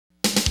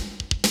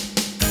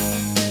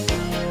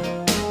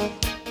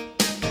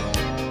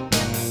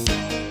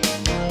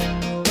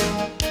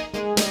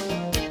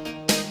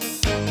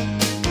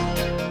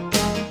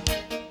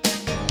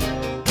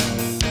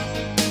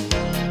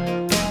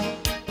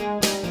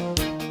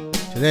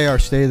Today, our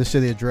State of the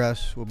City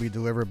address will be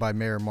delivered by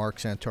Mayor Mark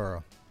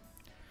Santoro.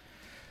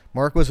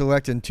 Mark was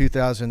elected in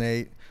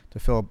 2008 to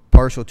fill a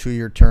partial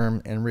 2-year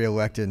term and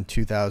re-elected in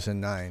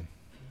 2009.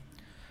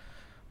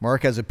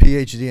 Mark has a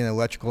PhD in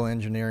electrical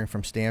engineering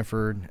from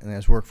Stanford and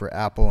has worked for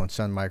Apple and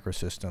Sun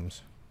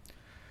Microsystems.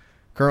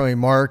 Currently,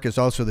 Mark is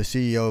also the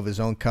CEO of his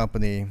own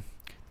company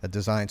that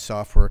designs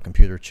software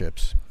computer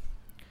chips.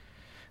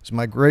 It's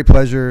my great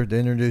pleasure to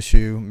introduce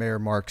you, Mayor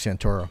Mark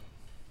Santoro.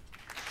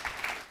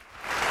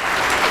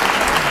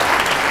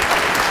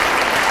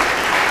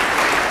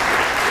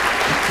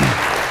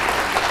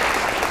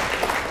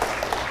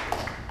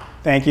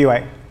 Thank you.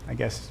 I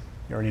guess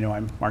you already know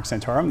I'm Mark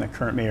Santoro. I'm the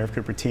current mayor of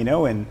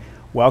Cupertino, and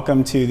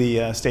welcome to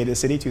the State of the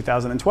City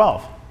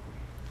 2012.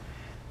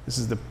 This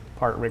is the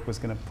part Rick was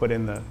going to put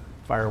in the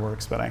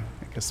fireworks, but I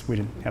guess we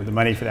didn't have the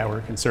money for that.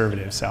 We're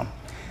conservative. So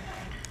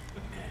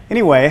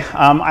anyway,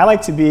 I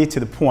like to be to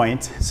the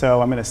point,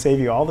 so I'm going to save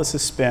you all the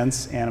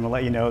suspense, and I'm going to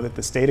let you know that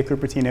the state of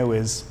Cupertino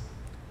is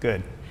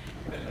good.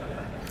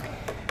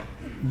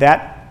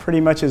 That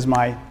pretty much is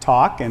my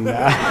talk, and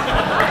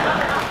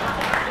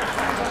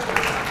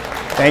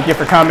thank you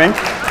for coming.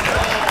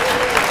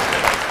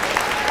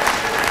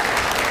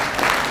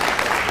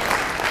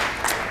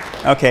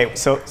 Okay,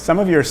 so some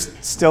of you are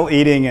still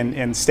eating,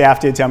 and staff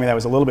did tell me that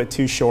was a little bit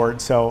too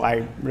short, so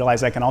I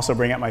realized I can also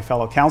bring up my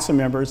fellow council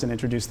members and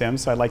introduce them.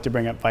 So I'd like to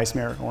bring up Vice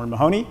Mayor Orrin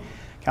Mahoney,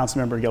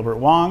 Councilmember Gilbert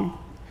Wong,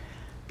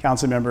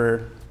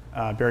 Councilmember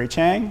Barry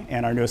Chang,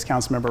 and our newest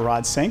Councilmember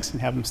Rod Sinks,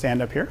 and have them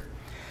stand up here.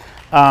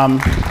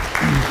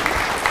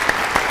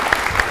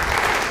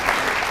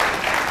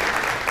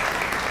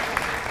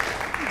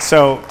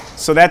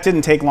 So that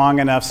didn't take long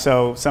enough,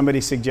 so somebody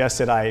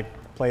suggested I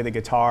play the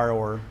guitar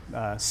or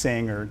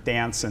sing or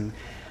dance, and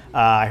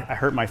I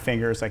hurt my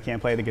fingers. I can't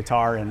play the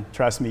guitar, and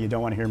trust me, you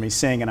don't want to hear me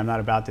sing, and I'm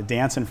not about to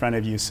dance in front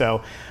of you.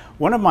 So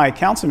one of my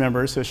council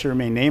members, who should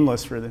remain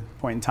nameless for the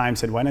point in time,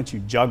 said, why don't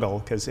you juggle?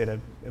 Because at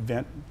an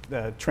event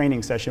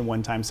training session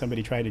one time,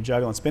 somebody tried to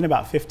juggle. It's been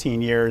about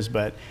 15 years,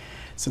 but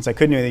since I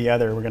couldn't do the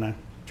other, we're going to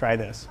try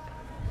this.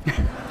 Do you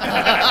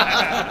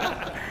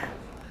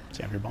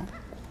have your ball?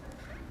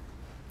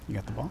 You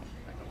got the ball?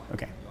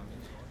 Okay.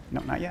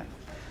 No, not yet.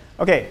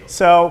 Okay,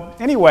 so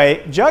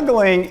anyway,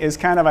 juggling is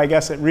kind of, I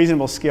guess, a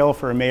reasonable skill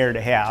for a mayor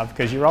to have,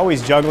 because you're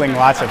always juggling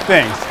lots of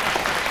things.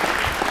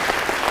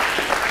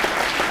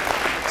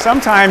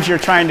 Sometimes you're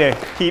trying to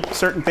keep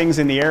certain things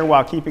in the air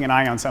while keeping an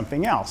eye on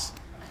something else.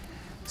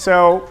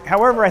 So,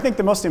 however, I think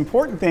the most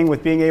important thing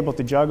with being able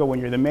to juggle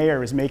when you're the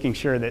mayor is making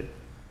sure that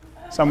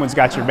someone's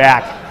got your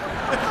back.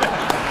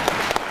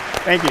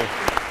 Thank you.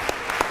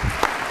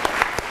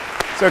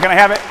 So can I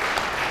have it?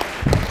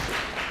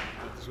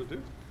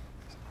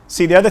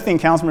 See, the other thing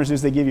council members do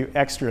is they give you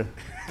extra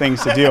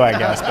things to do, I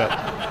guess, but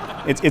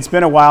it's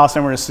been a while,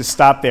 so I'm going to just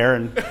stop there,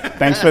 and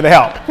thanks for the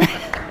help.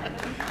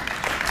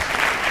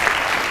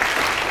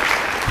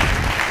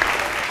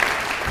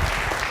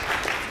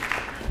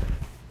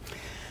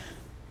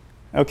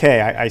 Okay,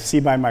 I see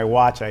by my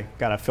watch I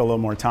got to fill a little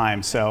more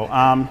time. So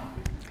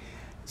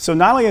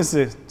not only is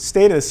the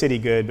state of the city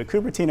good, but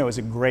Cupertino is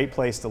a great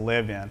place to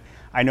live in.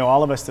 I know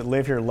all of us that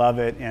live here love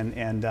it,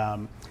 and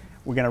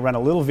we're going to run a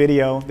little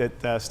video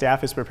that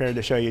staff is prepared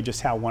to show you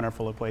just how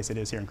wonderful a place it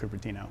is here in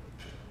Cupertino.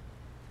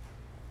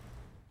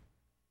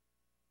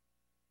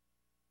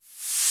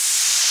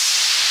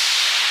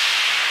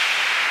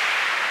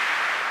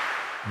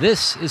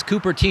 This is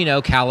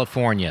Cupertino,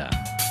 California.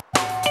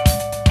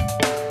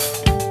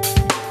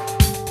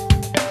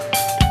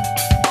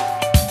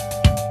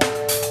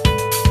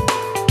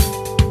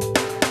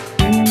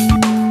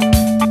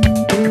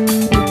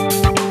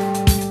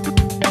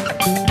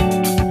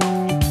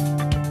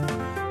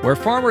 Where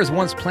farmers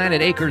once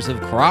planted acres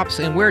of crops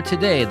and where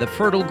today the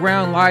fertile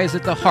ground lies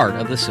at the heart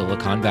of the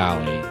Silicon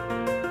Valley.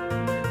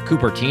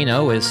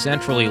 Cupertino is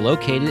centrally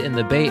located in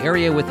the Bay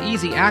Area with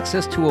easy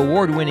access to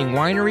award-winning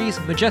wineries,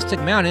 majestic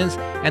mountains,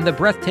 and the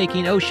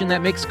breathtaking ocean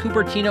that makes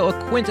Cupertino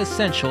a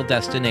quintessential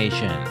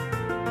destination.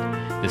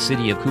 The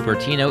city of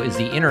Cupertino is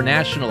the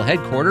international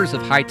headquarters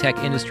of high-tech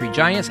industry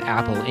giants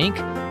Apple Inc.,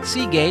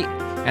 Seagate,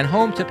 and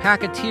home to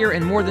Packeteer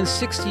and more than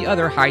 60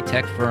 other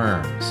high-tech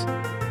firms.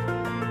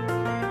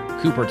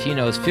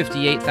 Cupertino's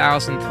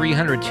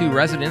 58,302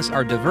 residents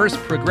are diverse,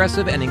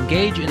 progressive, and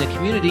engaged in a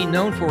community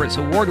known for its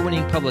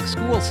award-winning public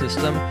school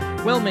system,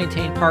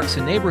 well-maintained parks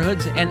and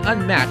neighborhoods, and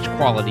unmatched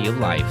quality of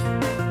life.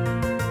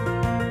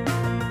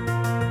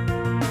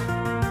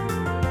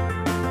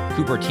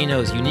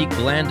 Cupertino's unique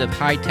blend of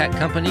high-tech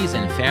companies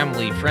and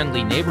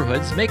family-friendly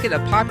neighborhoods make it a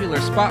popular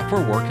spot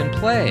for work and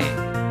play.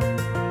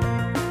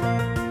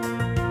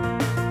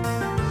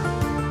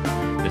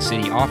 The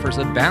city offers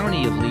a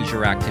bounty of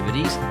leisure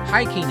activities,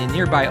 hiking in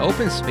nearby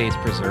open space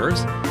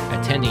preserves,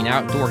 attending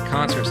outdoor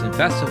concerts and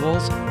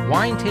festivals,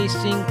 wine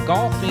tasting,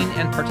 golfing,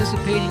 and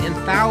participating in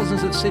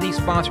thousands of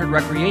city-sponsored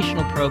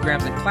recreational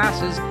programs and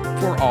classes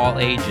for all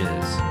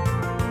ages.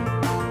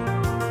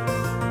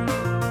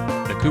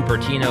 The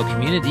Cupertino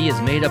community is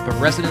made up of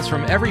residents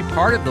from every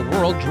part of the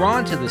world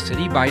drawn to the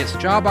city by its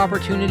job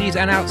opportunities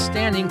and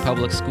outstanding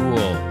public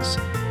schools.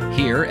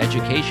 Here,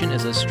 education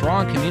is a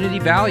strong community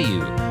value.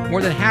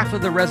 More than half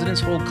of the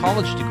residents hold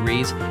college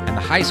degrees, and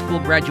the high school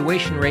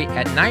graduation rate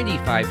at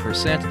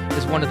 95%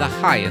 is one of the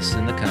highest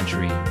in the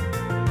country.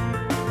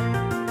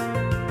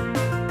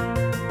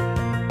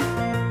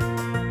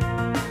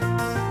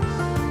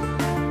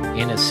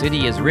 In a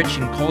city as rich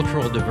in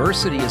cultural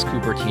diversity as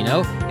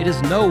Cupertino, it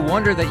is no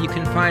wonder that you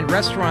can find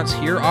restaurants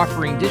here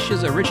offering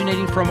dishes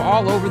originating from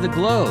all over the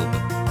globe.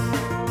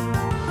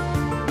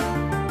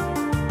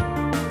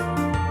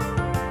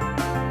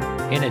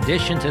 In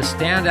addition to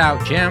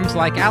standout gems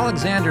like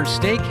Alexander's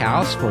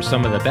Steakhouse for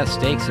some of the best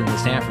steaks in the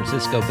San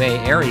Francisco Bay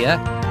Area,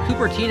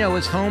 Cupertino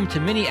is home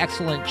to many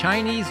excellent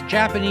Chinese,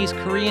 Japanese,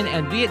 Korean,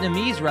 and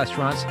Vietnamese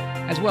restaurants,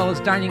 as well as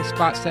dining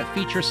spots that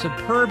feature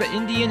superb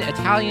Indian,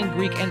 Italian,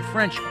 Greek, and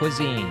French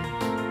cuisine.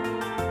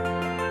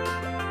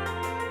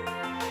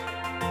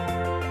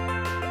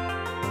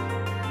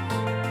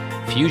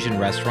 Fusion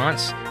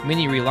restaurants,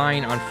 many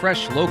relying on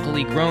fresh,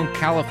 locally grown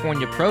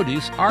California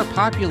produce, are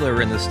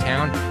popular in this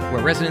town,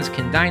 where residents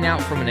can dine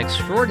out from an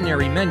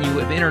extraordinary menu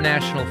of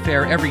international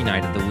fare every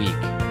night of the week.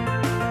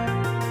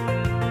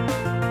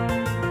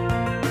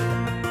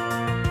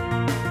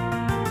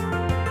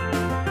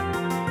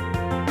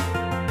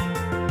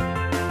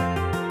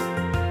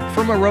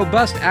 From a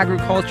robust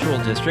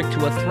agricultural district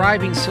to a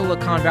thriving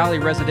Silicon Valley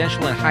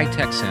residential and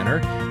high-tech center,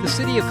 the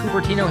city of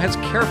Cupertino has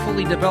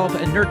carefully developed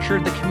and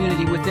nurtured the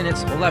community within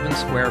its 11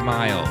 square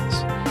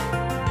miles.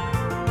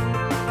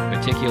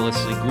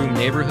 Meticulously groomed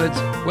neighborhoods,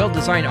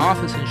 well-designed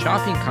office and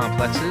shopping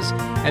complexes,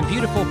 and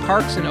beautiful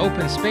parks and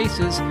open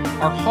spaces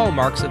are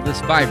hallmarks of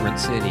this vibrant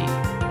city.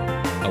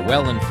 A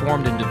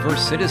well-informed and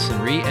diverse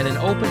citizenry and an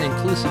open,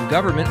 inclusive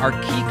government are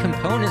key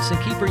components in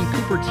keeping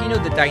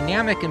Cupertino the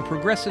dynamic and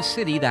progressive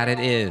city that it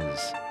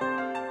is.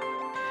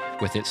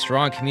 With its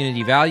strong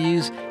community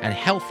values and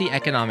healthy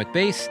economic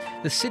base,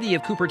 the city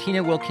of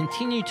Cupertino will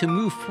continue to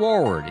move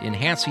forward,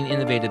 enhancing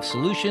innovative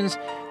solutions,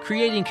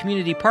 creating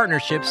community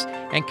partnerships,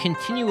 and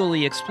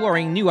continually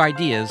exploring new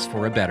ideas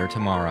for a better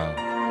tomorrow.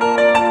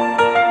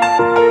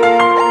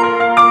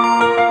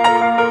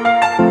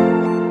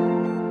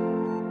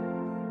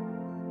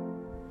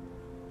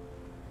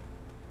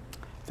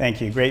 Thank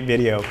you. Great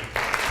video.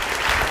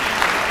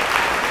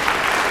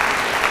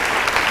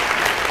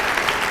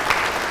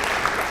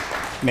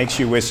 Makes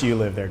you wish you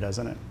lived there,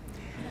 doesn't it?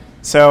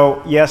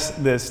 So, yes,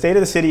 the state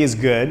of the city is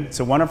good. It's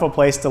a wonderful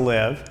place to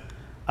live.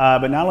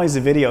 But not only does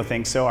the video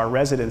think so, our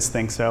residents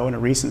think so. In a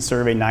recent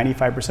survey,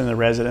 95% of the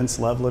residents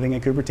love living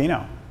in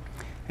Cupertino.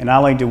 And not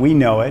only do we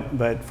know it,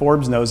 but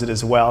Forbes knows it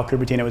as well.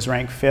 Cupertino was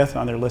ranked 5th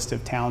on their list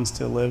of towns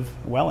to live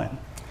well in.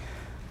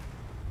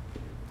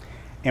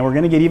 And we're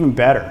going to get even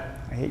better.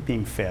 I hate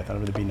being 5th, I'd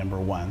rather be number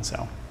 1.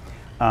 So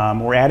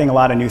we're adding a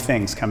lot of new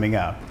things coming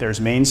up. There's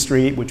Main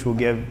Street, which will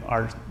give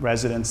our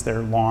residents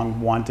their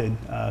long-wanted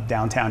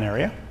downtown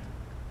area.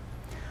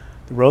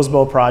 The Rose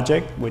Bowl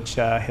project, which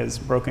has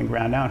broken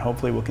ground now and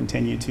hopefully will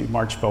continue to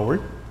march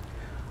forward.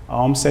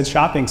 Olmsted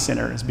Shopping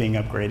Center is being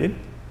upgraded.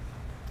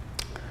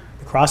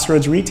 The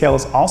Crossroads Retail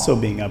is also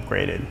being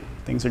upgraded.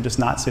 Things are just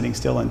not sitting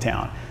still in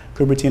town.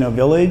 Cupertino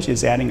Village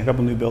is adding a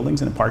couple new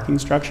buildings and a parking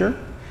structure.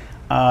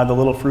 The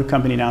little fruit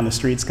company down the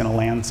street is going to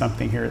land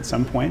something here at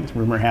some point,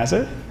 rumor has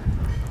it.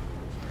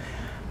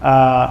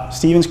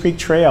 Stevens Creek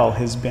Trail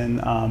has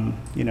been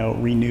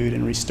renewed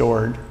and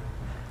restored.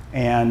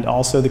 And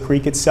also the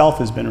creek itself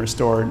has been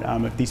restored.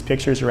 If these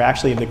pictures are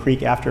actually of the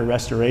creek after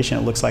restoration,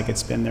 it looks like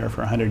it's been there for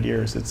 100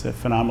 years. It's a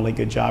phenomenally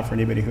good job for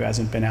anybody who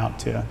hasn't been out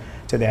to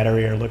that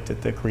area or looked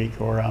at the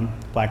creek or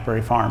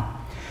Blackberry Farm.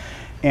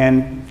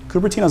 And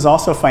Cupertino is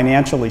also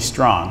financially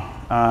strong.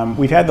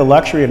 We've had the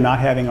luxury of not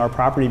having our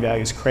property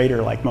values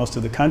crater like most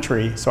of the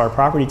country, so our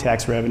property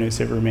tax revenues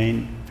have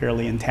remained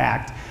fairly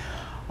intact.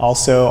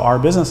 Also, our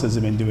businesses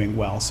have been doing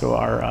well, so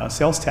our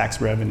sales tax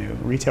revenue,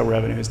 retail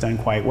revenue has done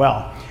quite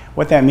well.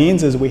 What that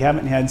means is we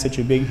haven't had such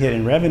a big hit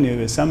in revenue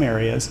as some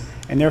areas,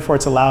 and therefore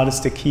it's allowed us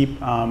to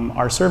keep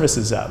our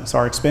services up. So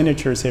our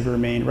expenditures have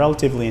remained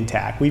relatively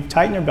intact. We've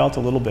tightened our belt a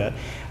little bit,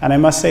 and I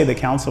must say the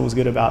council was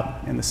good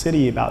in the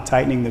city about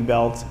tightening the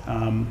belt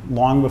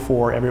long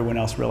before everyone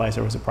else realized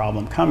there was a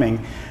problem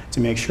coming to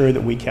make sure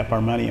that we kept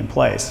our money in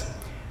place.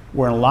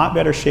 We're in a lot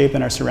better shape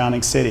than our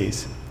surrounding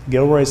cities.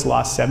 Gilroy's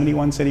lost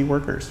 71 city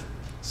workers.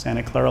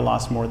 Santa Clara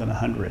lost more than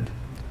 100.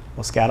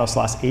 Los Gatos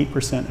lost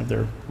 8% of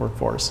their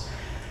workforce.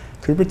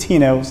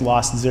 Cupertino's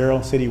lost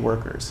 0 city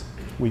workers.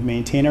 We've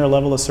maintained our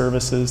level of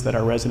services that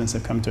our residents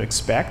have come to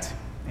expect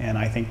and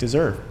I think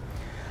deserve.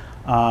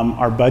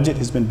 Our budget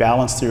has been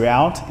balanced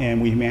throughout,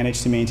 and we've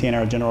managed to maintain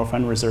our general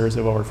fund reserves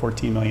of over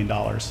 $14 million.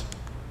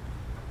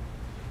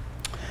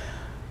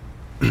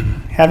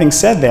 Having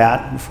said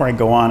that, before I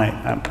go on,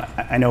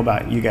 I know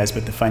about you guys,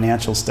 but the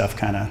financial stuff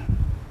kind of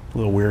a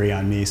little weary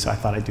on me, so I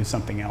thought I'd do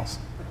something else.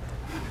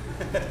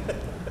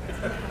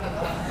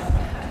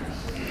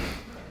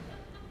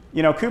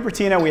 You know,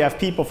 Cupertino, we have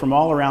people from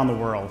all around the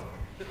world.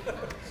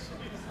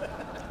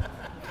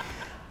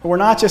 But we're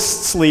not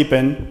just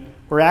sleeping,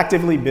 we're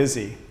actively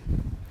busy.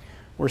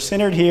 We're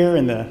centered here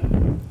in the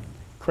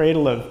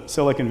cradle of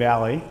Silicon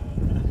Valley,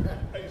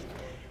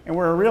 and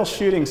we're a real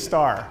shooting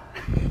star.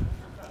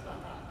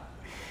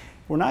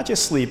 We're not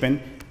just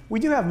sleeping. We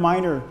do have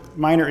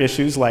minor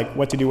issues like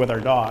what to do with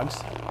our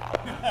dogs.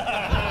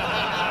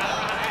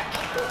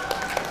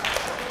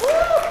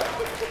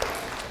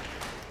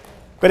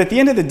 But at the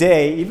end of the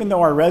day, even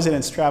though our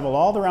residents travel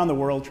all around the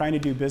world trying to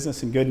do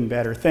business and good and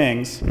better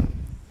things,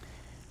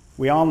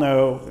 we all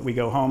know that we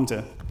go home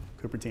to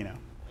Cupertino.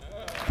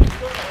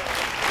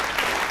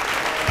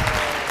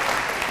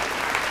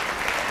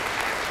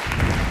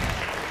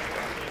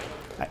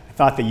 I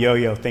thought the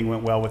yo-yo thing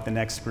went well with the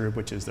next group,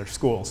 which is their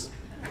schools.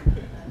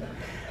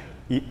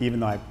 Even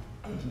though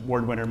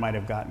Ward Winter might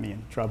have gotten me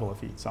in trouble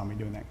if he saw me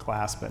doing that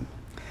class. But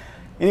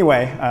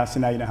anyway, so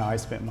now you know how I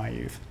spent my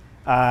youth.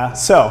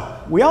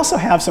 So we also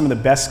have some of the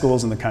best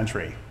schools in the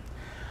country.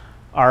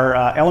 Our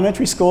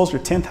elementary schools are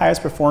 10th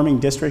highest performing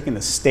district in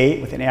the state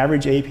with an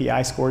average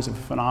API scores of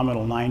a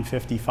phenomenal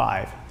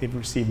 955. They've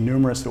received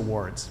numerous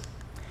awards.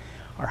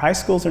 Our high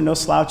schools are no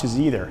slouches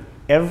either.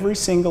 Every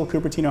single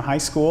Cupertino high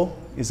school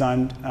is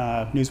on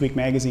Newsweek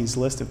magazine's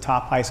list of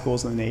top high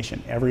schools in the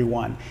nation, every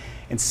one.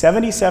 And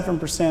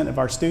 77% of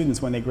our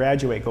students, when they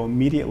graduate, go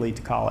immediately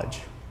to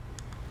college.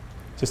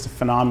 Just a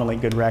phenomenally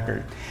good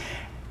record.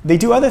 They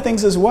do other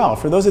things as well.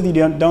 For those of you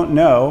who don't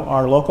know,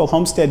 our local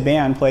Homestead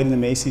band played in the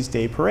Macy's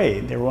Day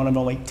Parade. They were one of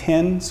only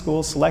 10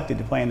 schools selected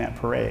to play in that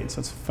parade.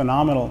 So it's a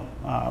phenomenal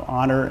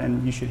honor,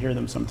 and you should hear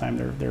them sometime.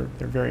 They're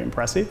very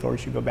impressive, or you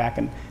should go back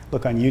and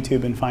look on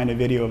YouTube and find a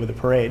video of the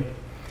parade.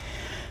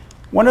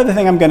 One other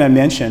thing I'm going to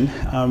mention,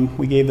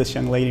 we gave this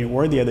young lady an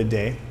award the other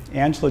day.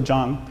 Angela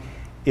Jung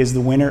is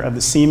the winner of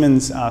the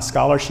Siemens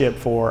Scholarship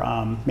for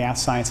Math,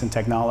 Science, and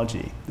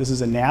Technology. This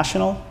is a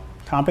national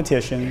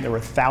competition. There were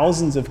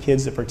thousands of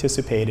kids that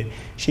participated.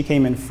 She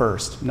came in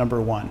first,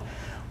 #1.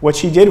 What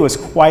she did was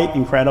quite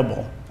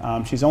incredible.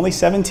 She's only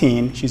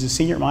 17. She's a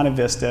senior at Monte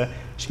Vista.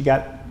 She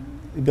got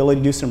the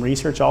ability to do some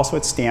research also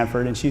at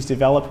Stanford, and she's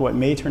developed what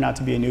may turn out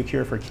to be a new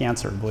cure for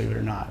cancer, believe it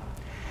or not.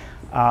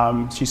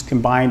 She's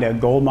combined a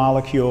gold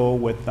molecule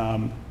with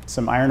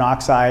some iron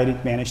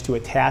oxide, managed to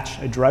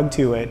attach a drug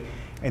to it,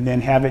 and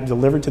then have it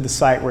delivered to the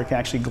site where it can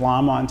actually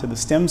glom onto the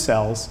stem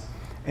cells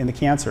in the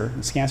cancer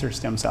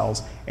stem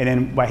cells, and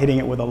then by hitting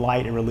it with a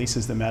light, it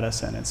releases the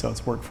medicine. And so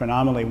it's worked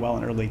phenomenally well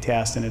in early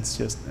tests, and it's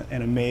just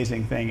an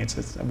amazing thing.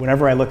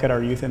 Whenever I look at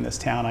our youth in this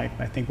town, I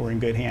think we're in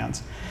good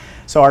hands.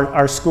 So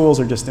our schools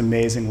are just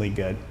amazingly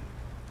good.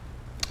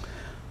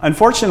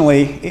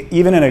 Unfortunately,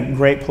 even in a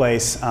great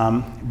place,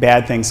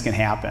 bad things can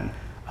happen.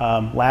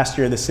 Last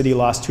year, the city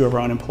lost 2 of our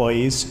own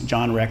employees,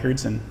 John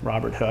Records and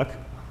Robert Hook.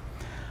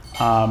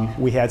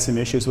 We had some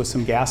issues with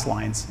some gas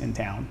lines in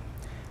town.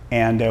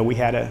 And we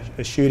had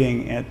a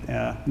shooting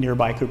at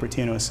nearby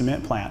Cupertino, a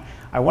cement plant.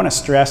 I want to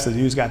stress that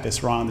who's got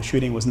this wrong. The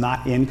shooting was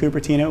not in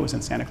Cupertino, it was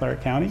in Santa Clara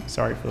County.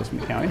 Sorry for those from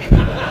the county.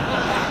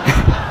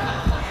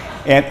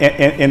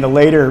 and the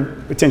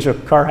later potential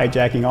car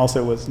hijacking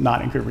also was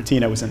not in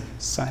Cupertino, it was in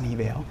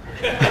Sunnyvale.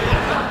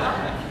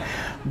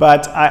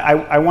 But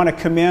I want to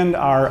commend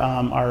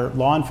our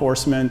law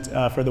enforcement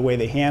for the way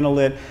they handled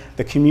it.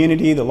 The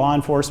community, the law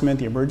enforcement,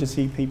 the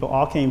emergency people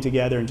all came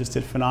together and just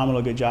did a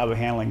phenomenal good job of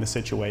handling the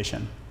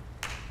situation.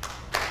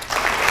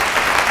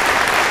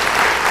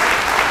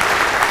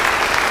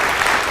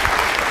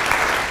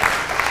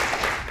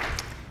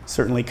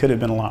 Certainly could have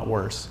been a lot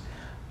worse.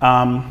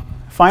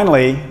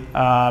 Finally,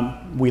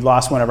 we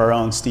lost one of our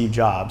own, Steve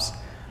Jobs,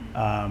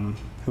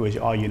 who, as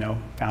all you know,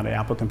 founded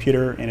Apple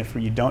Computer, and if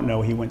you don't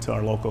know, he went to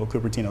our local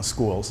Cupertino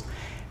schools.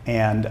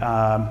 And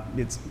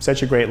it's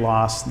such a great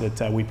loss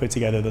that we put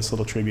together this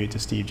little tribute to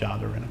Steve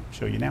Jobs we're going to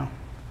show you now.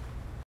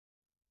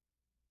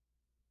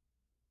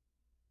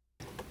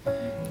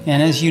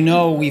 And as you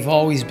know, we've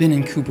always been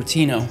in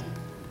Cupertino.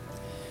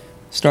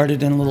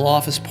 Started in a little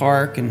office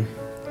park and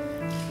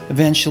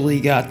eventually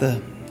got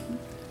the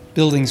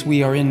buildings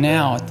we are in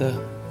now at the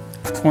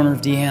corner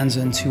of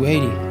Deanza and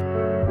 280.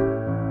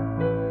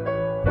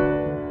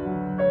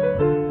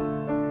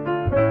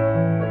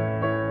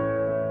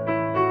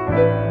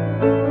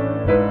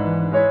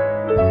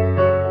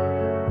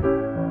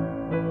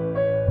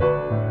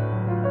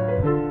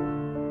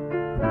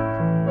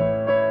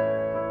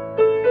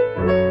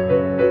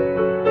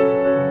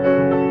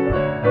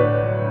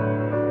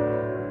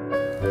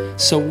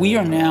 So we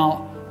are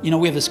now, we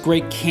have this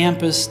great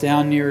campus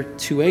down near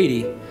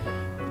 280,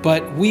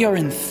 but we are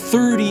in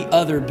 30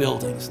 other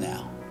buildings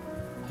now.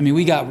 I mean,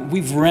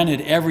 we've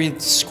rented every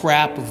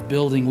scrap of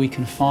building we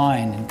can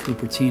find in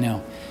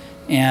Cupertino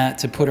and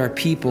to put our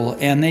people,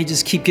 and they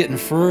just keep getting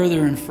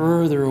further and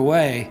further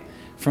away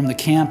from the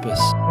campus.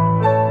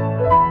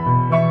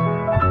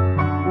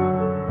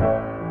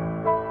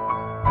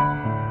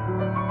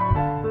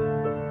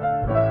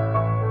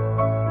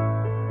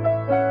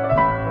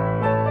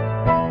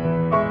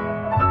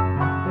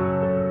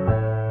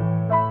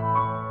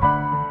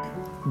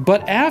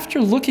 But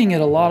after looking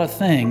at a lot of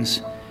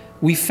things,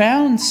 we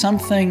found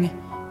something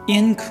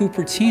in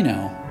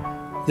Cupertino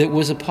that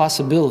was a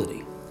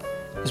possibility.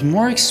 It was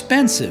more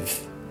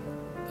expensive,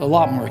 a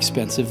lot more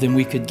expensive than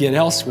we could get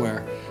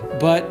elsewhere,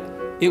 but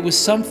it was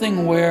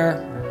something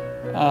where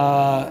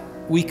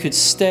we could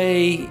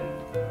stay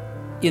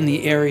in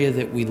the area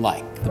that we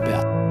like the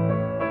best.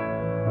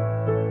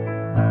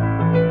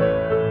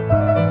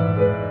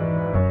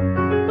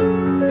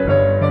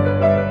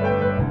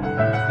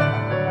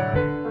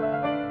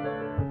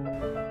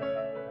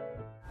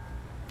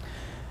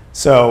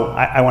 So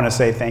I want to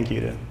say thank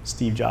you to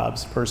Steve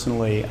Jobs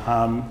personally.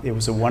 It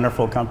was a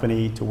wonderful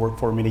company to work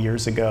for many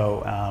years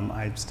ago.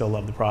 I still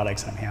love the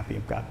products. I'm happy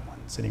I've got one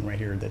sitting right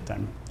here that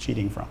I'm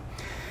cheating from.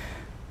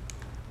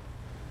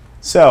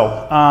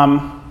 So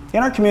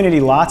in our community,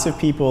 lots of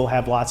people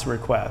have lots of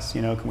requests.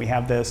 You know, can we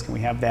have this? Can we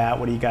have that?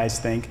 What do you guys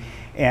think?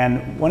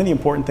 And one of the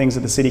important things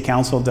that the City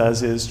Council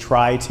does is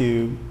try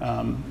to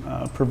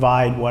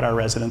provide what our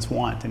residents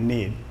want and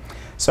need.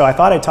 So I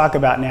thought I'd talk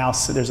about now,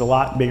 so there's a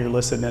lot bigger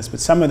list than this, but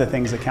some of the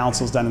things the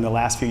council's done in the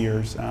last few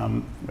years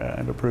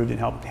have approved and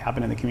helped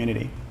happen in the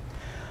community.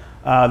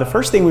 The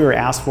first thing we were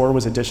asked for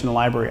was additional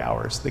library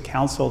hours. The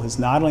council has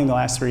not only in the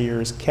last 3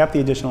 years kept the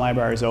additional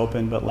libraries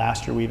open, but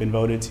last year we even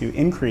voted to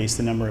increase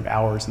the number of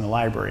hours in the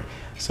library.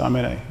 So I'm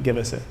going to give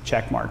us a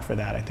check mark for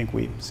that. I think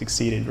we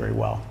succeeded very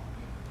well.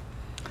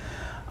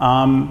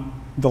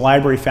 The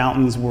library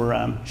fountains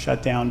were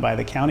shut down by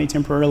the county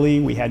temporarily.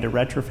 We had to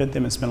retrofit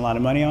them and spend a lot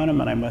of money on them,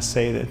 and I must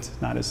say that it's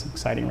not as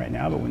exciting right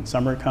now, but when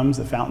summer comes,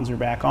 the fountains are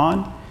back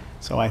on.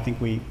 So I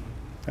think we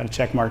got a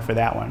check mark for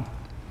that one.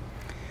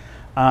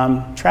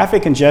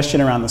 Traffic congestion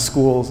around the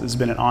schools has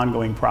been an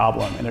ongoing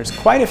problem, and there's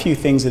quite a few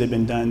things that have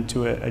been done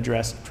to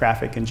address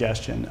traffic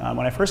congestion.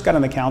 When I first got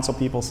on the council,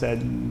 people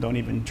said, don't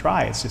even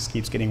try, it just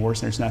keeps getting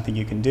worse and there's nothing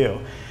you can do.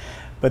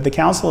 But the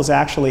council has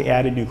actually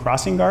added new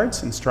crossing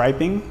guards and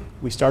striping.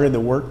 We started the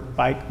walk,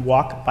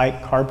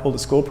 bike, carpool to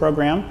school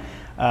program,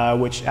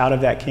 which out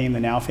of that came the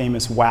now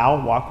famous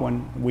WOW, Walk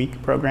 1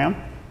 Week program.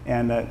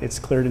 And it's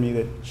clear to me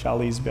that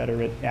Shali's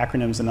better at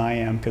acronyms than I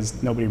am,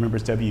 because nobody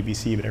remembers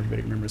WBC, but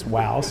everybody remembers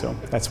WOW, so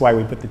that's why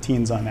we put the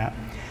teens on that.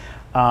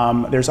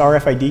 There's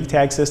RFID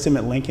tag system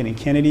at Lincoln and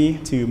Kennedy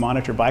to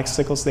monitor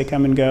bicycles as they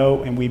come and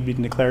go, and we've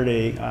been declared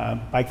a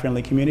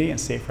bike-friendly community and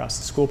safe routes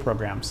to school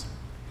programs.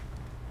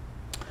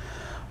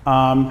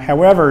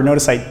 However,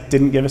 notice I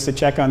didn't give us a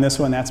check on this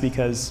one. That's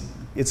because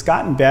it's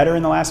gotten better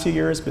in the last few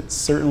years, but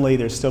certainly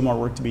there's still more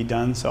work to be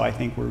done, so I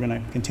think we're going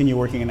to continue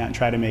working on that and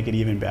try to make it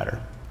even better.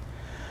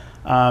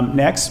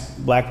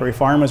 Next, Blackberry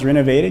Farm was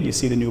renovated. You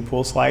see the new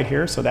pool slide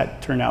here, so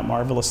that turned out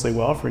marvelously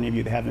well for any of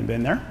you that haven't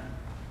been there.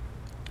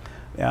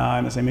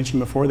 As I mentioned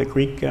before, the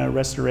creek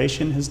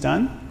restoration has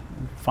done.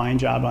 Fine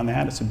job on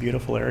that. It's a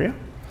beautiful area.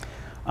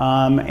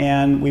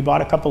 And we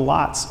bought a couple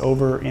lots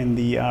over in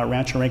the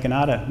Rancho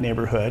Rinconada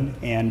neighborhood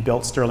and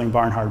built Sterling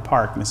Barnhart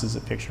Park. And this is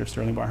a picture of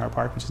Sterling Barnhart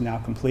Park, which is now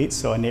complete.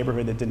 So a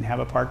neighborhood that didn't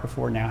have a park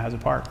before now has a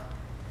park.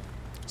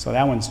 So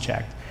that one's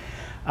checked.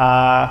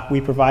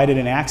 We provided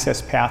an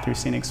access path through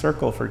Scenic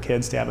Circle for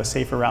kids to have a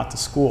safer route to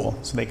school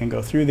so they can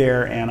go through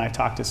there. And I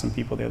talked to some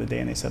people the other day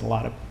and they said a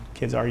lot of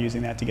kids are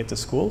using that to get to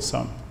school,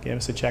 so gave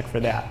us a check for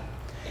that.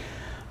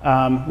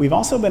 We've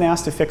also been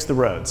asked to fix the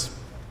roads.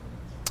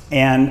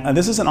 And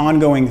this is an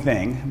ongoing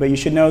thing, but you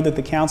should know that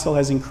the council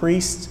has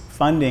increased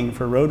funding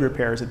for road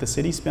repairs that the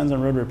city spends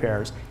on road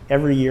repairs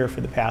every year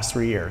for the past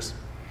 3 years.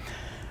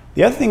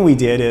 The other thing we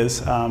did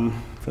is, for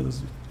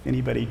those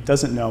anybody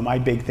doesn't know, my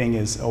big thing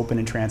is open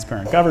and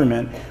transparent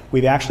government.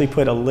 We've actually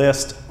put a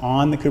list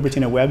on the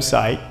Cupertino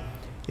website.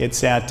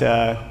 It's at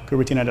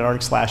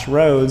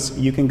cupertino.org/roads.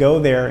 You can go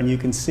there and you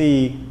can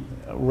see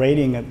a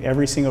rating of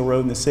every single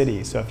road in the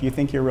city. So if you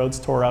think your road's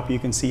tore up, you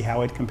can see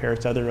how it compares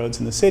to other roads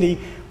in the city,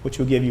 which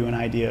will give you an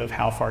idea of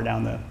how far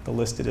down the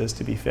list it is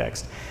to be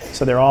fixed.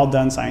 So they're all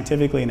done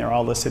scientifically and they're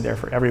all listed there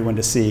for everyone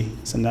to see,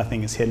 so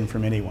nothing is hidden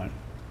from anyone.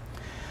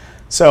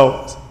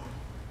 So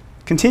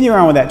continue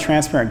on with that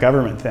transparent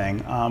government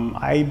thing.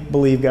 I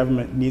believe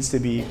government needs to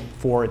be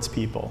for its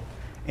people.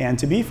 And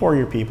to be for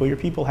your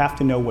people have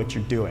to know what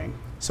you're doing.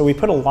 So we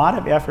put a lot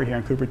of effort here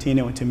in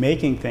Cupertino into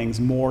making things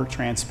more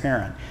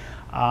transparent.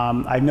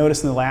 I've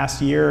noticed in the last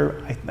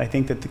year, I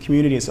think that the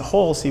community as a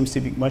whole seems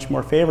to be much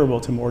more favorable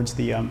towards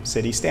the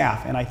city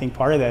staff. And I think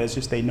part of that is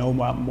just they know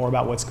more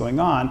about what's going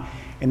on,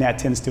 and that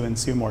tends to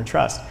ensue more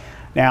trust.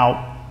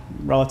 Now,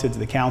 relative to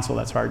the council,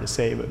 that's hard to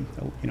say, but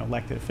you know,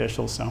 elected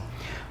officials, so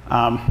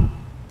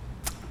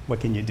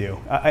what can you do?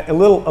 A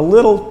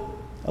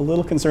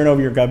little concern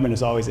over your government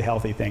is always a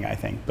healthy thing, I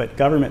think, but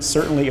government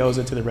certainly owes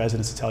it to the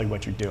residents to tell you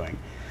what you're doing.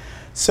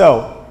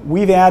 So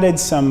we've added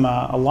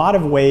a lot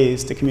of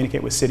ways to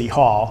communicate with City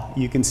Hall.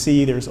 You can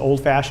see there's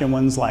old-fashioned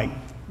ones like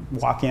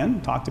walk in,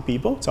 talk to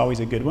people. It's always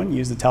a good one.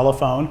 Use the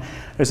telephone.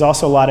 There's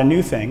also a lot of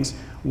new things.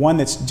 One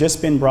that's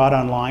just been brought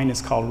online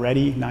is called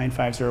Ready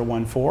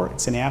 95014.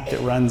 It's an app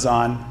that runs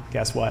on,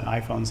 guess what,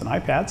 iPhones and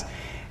iPads.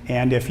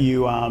 And if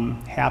you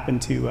happen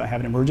to have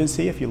an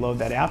emergency, if you load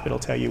that app, it'll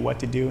tell you what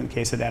to do in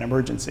case of that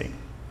emergency.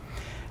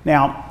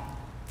 Now,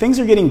 Things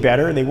are getting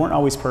better. They weren't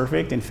always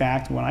perfect. In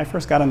fact, when I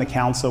first got on the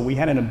council, we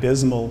had an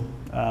abysmal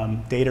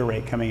data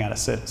rate coming out of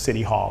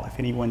City Hall. If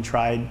anyone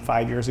tried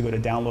 5 years ago to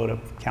download a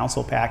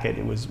council packet,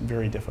 it was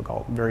very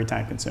difficult, very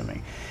time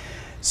consuming.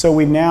 So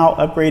we've now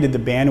upgraded the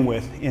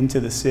bandwidth into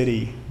the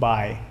city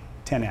by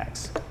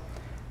 10x.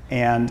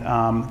 And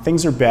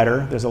things are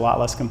better. There's a lot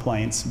less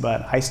complaints,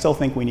 but I still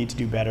think we need to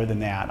do better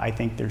than that. I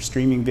think there's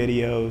streaming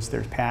videos,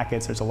 there's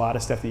packets, there's a lot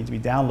of stuff that needs to be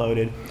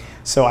downloaded.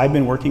 So I've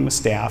been working with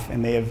staff,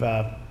 and they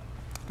have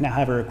now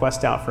have a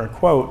request out for a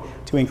quote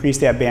to increase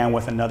that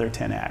bandwidth another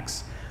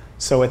 10x.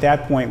 So at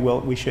that point,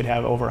 we should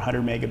have over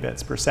 100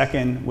 megabits per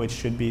second, which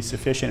should be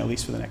sufficient, at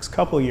least for the next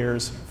couple of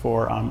years,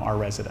 for our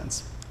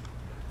residents.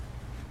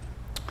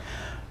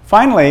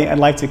 Finally, I'd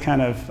like to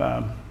kind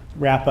of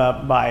wrap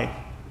up by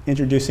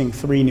introducing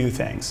 3 new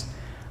things.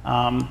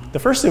 The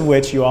first of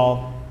which you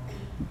all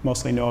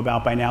mostly know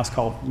about by now is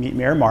called Meet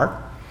Mayor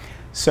Mark.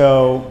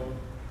 So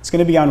it's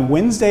going to be on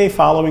Wednesday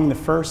following the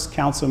first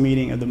council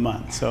meeting of the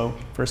month. So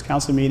first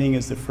council meeting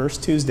is the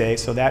first Tuesday.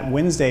 So that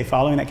Wednesday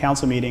following that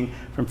council meeting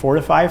from 4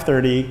 to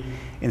 5:30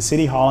 in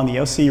City Hall in the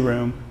OC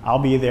room, I'll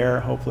be there.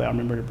 Hopefully I'll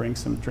remember to bring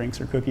some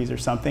drinks or cookies or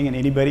something. And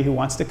anybody who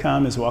wants to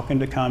come is welcome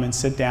to come and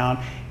sit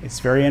down. It's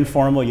very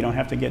informal. You don't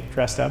have to get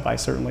dressed up. I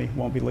certainly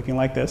won't be looking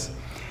like this.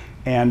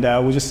 And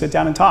we'll just sit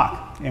down and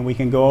talk. And we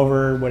can go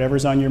over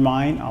whatever's on your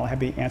mind. I'll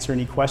happy to answer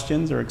any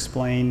questions or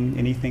explain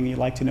anything you'd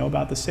like to know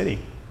about the city.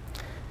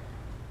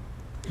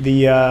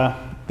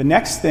 The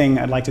next thing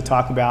I'd like to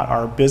talk about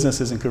are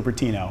businesses in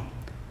Cupertino.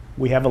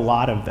 We have a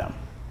lot of them,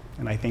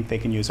 and I think they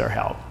can use our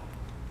help.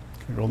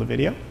 Can we roll the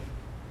video?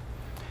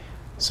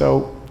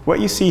 So what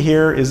you see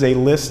here is a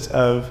list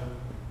of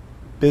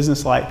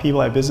people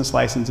that have business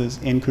licenses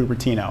in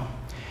Cupertino.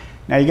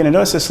 Now you're going to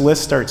notice this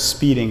list starts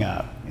speeding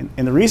up.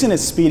 And the reason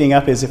it's speeding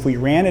up is if we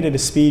ran it at a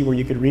speed where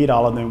you could read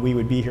all of them, we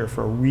would be here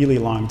for a really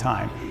long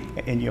time.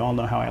 And you all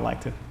know how I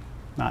like to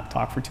not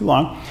talk for too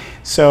long.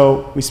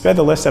 So we sped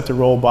the list up to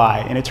roll by.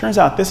 And it turns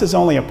out this is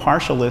only a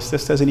partial list.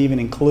 This doesn't even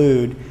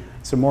include,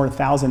 so more than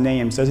 1,000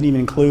 names, doesn't even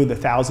include the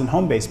 1,000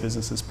 home-based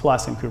businesses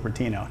plus in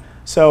Cupertino.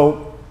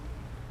 So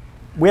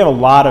we have a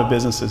lot of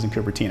businesses in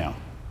Cupertino,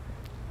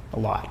 a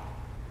lot.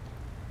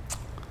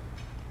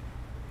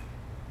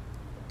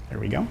 There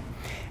we go.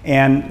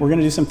 And we're going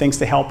to do some things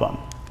to help them.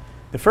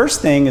 The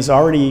first thing is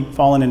already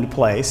fallen into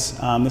place.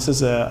 This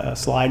is a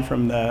slide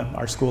from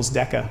our school's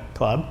DECA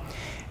club.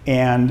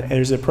 And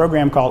there's a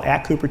program called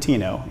At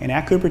Cupertino. And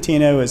At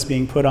Cupertino is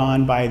being put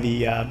on by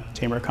the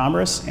Chamber of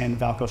Commerce and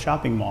Valco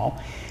Shopping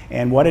Mall.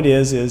 And what it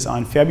is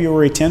on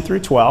February 10th through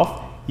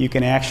 12th, you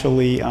can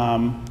actually,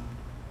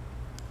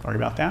 sorry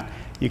about that,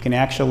 you can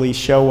actually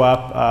show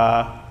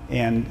up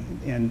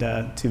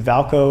to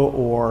Valco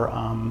or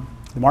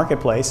the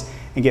marketplace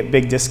and get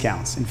big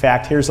discounts. In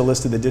fact, here's a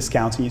list of the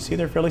discounts, and you see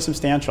they're fairly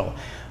substantial.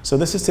 So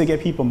this is to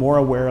get people more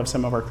aware of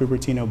some of our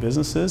Cupertino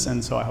businesses,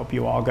 and so I hope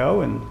you all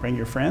go and bring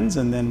your friends,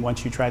 and then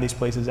once you try these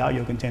places out,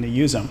 you'll continue to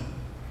use them.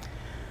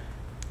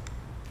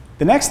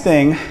 The next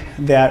thing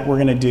that we're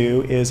going to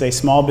do is a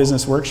small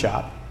business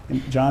workshop.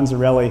 And John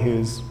Zarelli,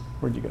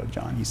 where'd you go,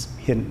 John? He's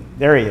hidden.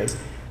 There he is.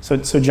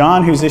 So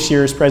John, who's this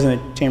year's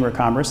president of the Chamber of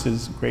Commerce,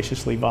 has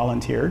graciously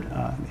volunteered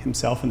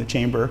himself and the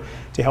Chamber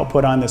to help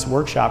put on this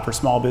workshop for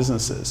small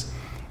businesses.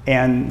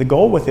 And the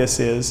goal with this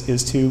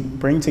is to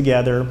bring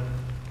together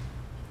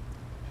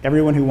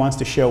everyone who wants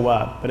to show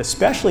up, but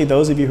especially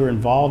those of you who are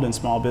involved in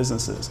small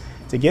businesses,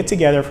 to get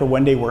together for a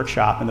one-day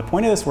workshop. And the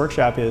point of this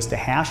workshop is to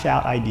hash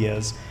out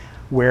ideas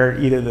where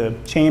either the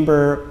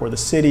Chamber or the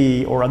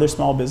city or other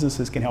small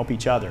businesses can help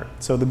each other.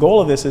 So the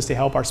goal of this is to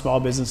help our small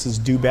businesses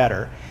do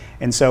better.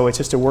 And so it's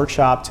just a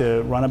workshop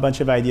to run a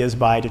bunch of ideas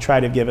by to try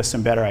to give us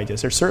some better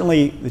ideas. There's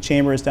certainly, the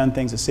Chamber has done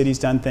things, the city's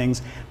done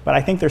things, but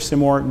I think there's some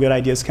more good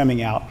ideas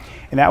coming out.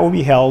 And that will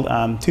be held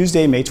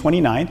Tuesday, May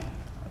 29th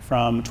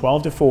from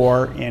 12 to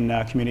 4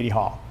 in Community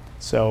Hall.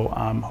 So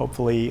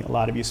hopefully a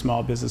lot of you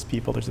small business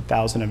people, there's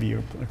 1,000 of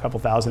you, a couple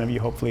thousand of you,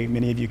 hopefully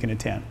many of you can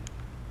attend.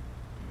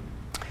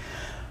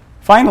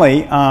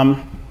 Finally,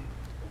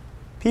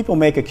 people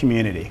make a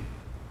community.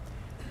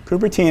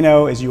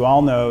 Cupertino, as you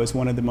all know, is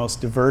one of the most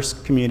diverse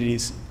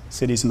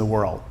cities in the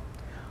world.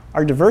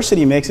 Our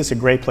diversity makes us a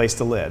great place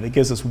to live. It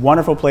gives us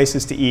wonderful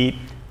places to eat,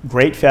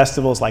 great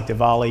festivals like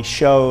Diwali,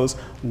 shows,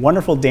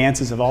 wonderful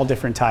dances of all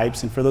different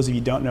types, and for those of you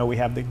who don't know, we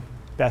have the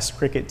best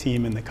cricket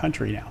team in the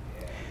country now.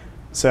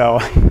 So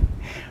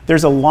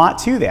there's a lot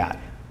to that.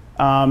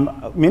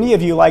 Many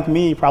of you, like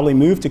me, probably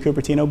moved to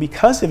Cupertino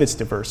because of its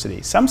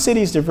diversity. Some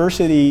cities'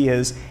 diversity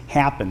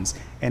happens,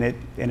 and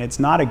it's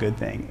not a good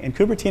thing. In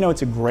Cupertino,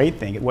 it's a great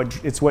thing.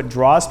 It's what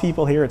draws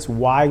people here. It's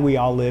why we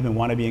all live and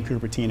want to be in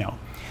Cupertino.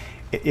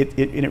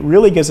 It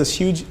really gives us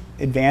huge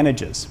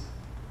advantages.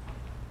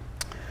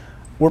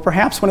 We're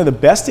perhaps one of the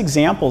best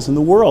examples in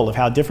the world of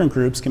how different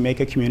groups can make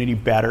a community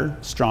better,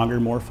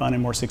 stronger, more fun,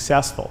 and more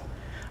successful.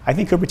 I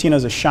think Cupertino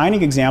is a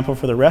shining example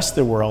for the rest of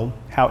the world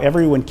how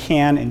everyone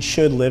can and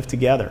should live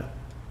together.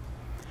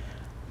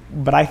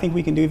 But I think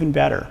we can do even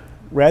better.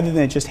 Rather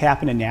than it just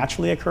happen and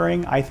naturally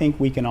occurring, I think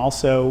we can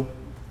also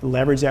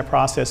leverage that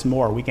process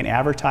more. We can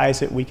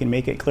advertise it. We can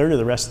make it clear to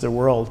the rest of the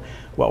world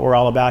what we're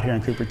all about here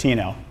in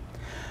Cupertino.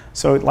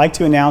 So I'd like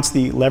to announce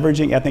the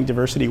Leveraging Ethnic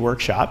Diversity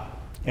Workshop,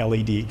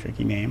 LED,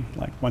 tricky name.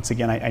 Like, once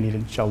again, I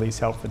needed Shelly's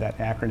help for that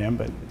acronym.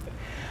 But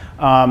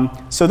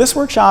so this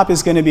workshop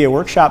is going to be a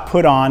workshop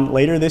put on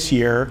later this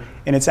year,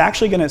 and it's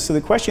actually going to, so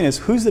the question is,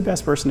 who's the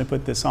best person to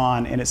put this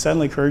on? And it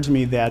suddenly occurred to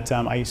me that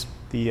I used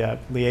the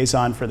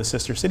liaison for the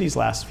Sister Cities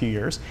last few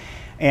years,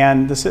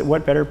 and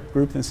what better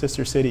group than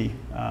Sister City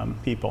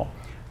people?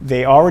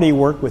 They already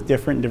work with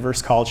different and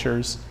diverse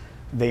cultures.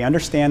 They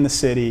understand the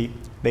city.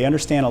 They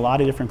understand a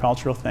lot of different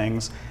cultural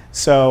things.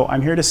 So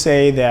I'm here to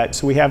say that,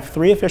 so we have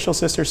 3 official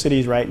sister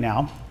cities right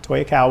now,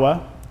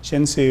 Toyokawa,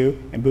 Shinsu,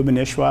 and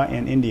Bhubaneswar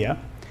in India.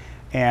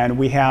 And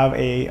we have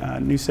a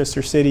new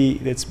sister city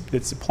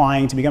that's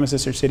applying to become a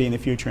sister city in the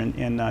future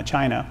in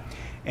China.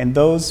 And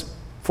those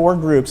 4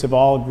 groups have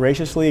all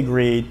graciously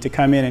agreed to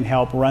come in and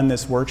help run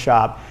this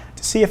workshop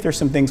to see if there's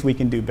some things we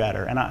can do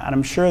better. And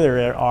I'm sure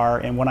there are,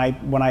 and when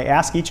I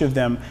ask each of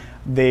them,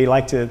 they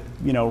like to,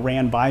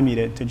 ran by me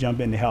to jump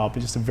in to help.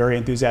 It's just a very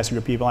enthusiastic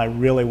group of people. I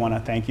really want to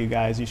thank you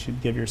guys. You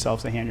should give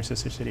yourselves a hand, your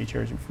Sister City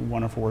Church, for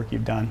wonderful work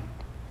you've done.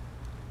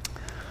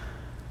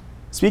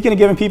 Speaking of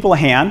giving people a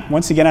hand,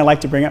 once again, I'd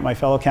like to bring up my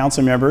fellow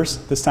council members.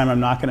 This time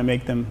I'm not going to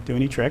make them do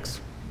any tricks.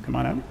 Come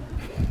on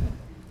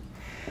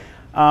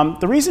up.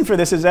 The reason for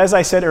this is, as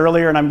I said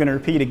earlier, and I'm going to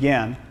repeat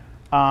again,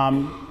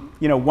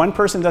 one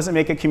person doesn't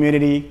make a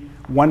community.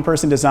 One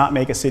person does not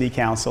make a city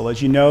council.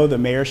 As you know, the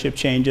mayorship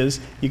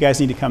changes. You guys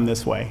need to come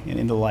this way and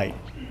into the light.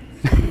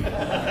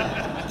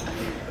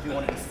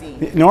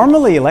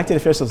 Normally, elected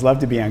officials love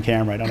to be on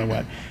camera. I don't know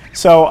what.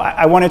 So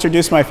I want to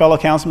introduce my fellow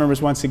council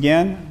members once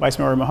again. Vice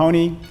Mayor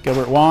Mahoney,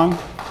 Gilbert Wong.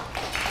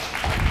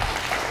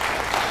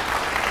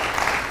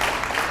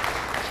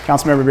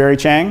 Councilmember Barry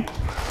Chang.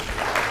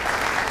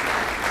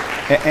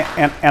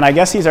 And I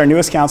guess he's our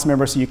newest council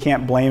member, so you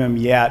can't blame him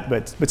yet,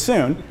 but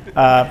soon,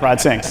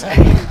 Rod Sinks.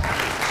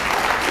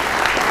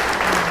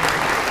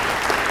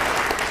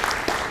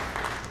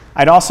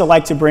 I'd also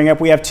like to bring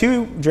up, we have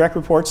 2 direct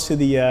reports to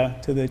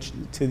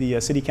the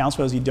City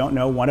Council, as you don't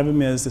know. One of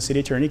them is the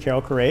City Attorney,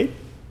 Carol Carade.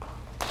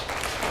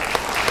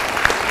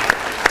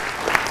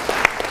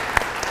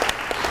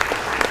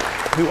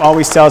 Who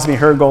always tells me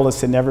her goal is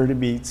to never to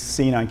be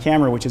seen on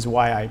camera, which is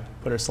why I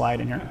put her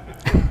slide in here.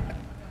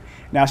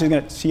 Now she's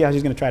going to see how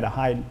she's going to try to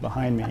hide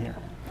behind me here.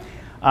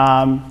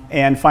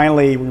 And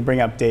finally, we're going to bring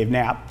up Dave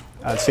Knapp,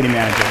 City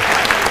Manager.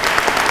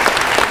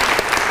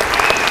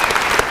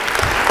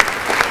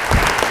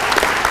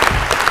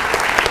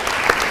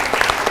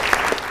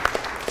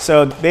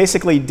 So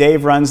basically,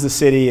 Dave runs the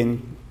city,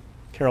 and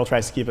Carol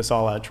tries to keep us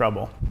all out of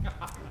trouble.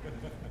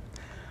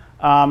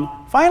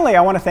 Finally,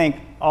 I want to thank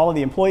all of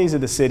the employees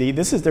of the city.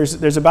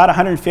 There's about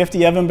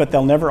 150 of them, but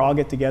they'll never all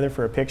get together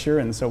for a picture,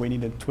 and so we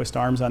need to twist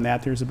arms on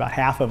that. There's about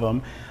half of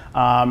them.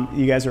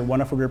 You guys are a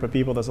wonderful group of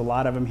people. There's a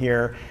lot of them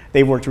here.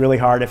 They've worked really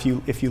hard. If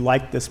you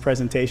liked this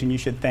presentation, you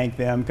should thank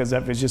them, because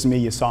if it's just me,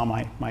 you saw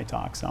my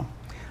talk. So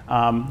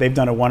they've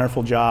done a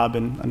wonderful job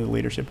under the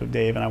leadership of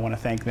Dave, and I want to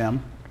thank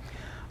them.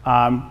 We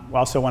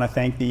also want to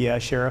thank the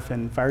Sheriff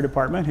and Fire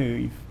Department, who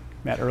you've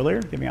met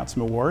earlier, giving out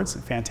some awards.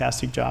 A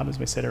fantastic job, as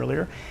I said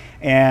earlier.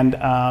 And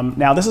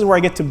now this is where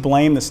I get to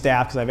blame the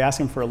staff, because I've asked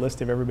them for a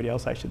list of everybody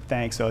else I should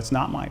thank, so it's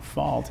not my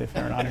fault if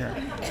they're not here.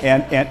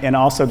 And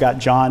also got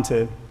John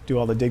to do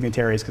all the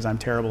dignitaries, because I'm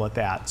terrible at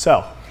that.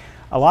 So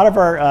a lot of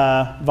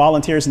our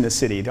volunteers in the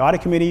city: the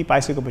Audit Committee,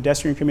 Bicycle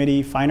Pedestrian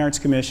Committee, Fine Arts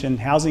Commission,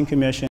 Housing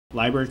Commission,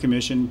 Library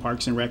Commission,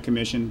 Parks and Rec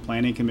Commission,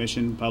 Planning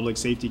Commission, Public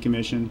Safety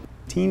Commission,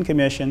 Teen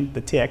Commission, the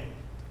TIC,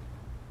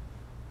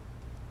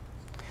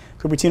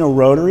 Cupertino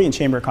Rotary and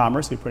Chamber of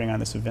Commerce, who are putting on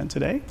this event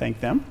today. Thank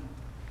them.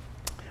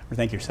 Or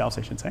thank yourselves,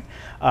 I should say.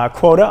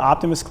 Quota,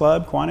 Optimist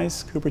Club,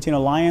 Kiwanis,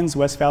 Cupertino Lions,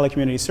 West Valley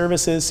Community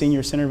Services,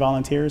 Senior Center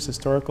Volunteers,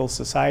 Historical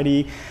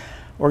Society,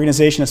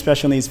 Organization of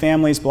Special Needs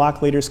Families,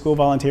 Block Leaders, School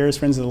Volunteers,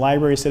 Friends of the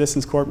Library,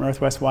 Citizens Corp,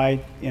 Northwest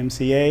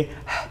YMCA.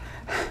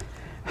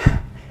 Got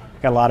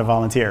a lot of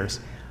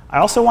volunteers. I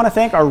also want to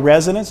thank our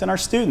residents and our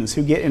students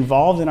who get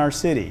involved in our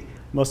city.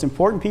 The most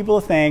important people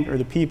to thank are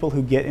the people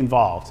who get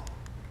involved,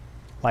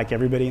 like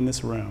everybody in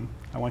this room.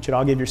 I want you to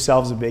all give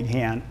yourselves a big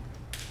hand.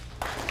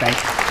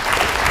 Thanks.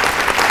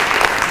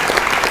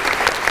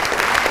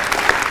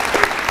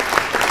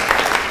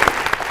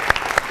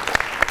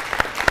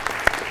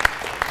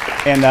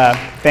 And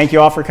thank you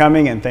all for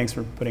coming, and thanks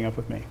for putting up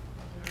with me.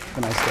 Have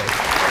a nice day.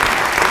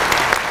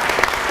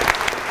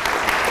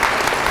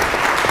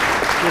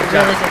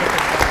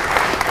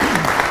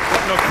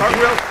 No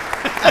cartwheel?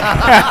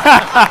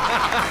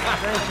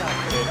 Great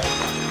job.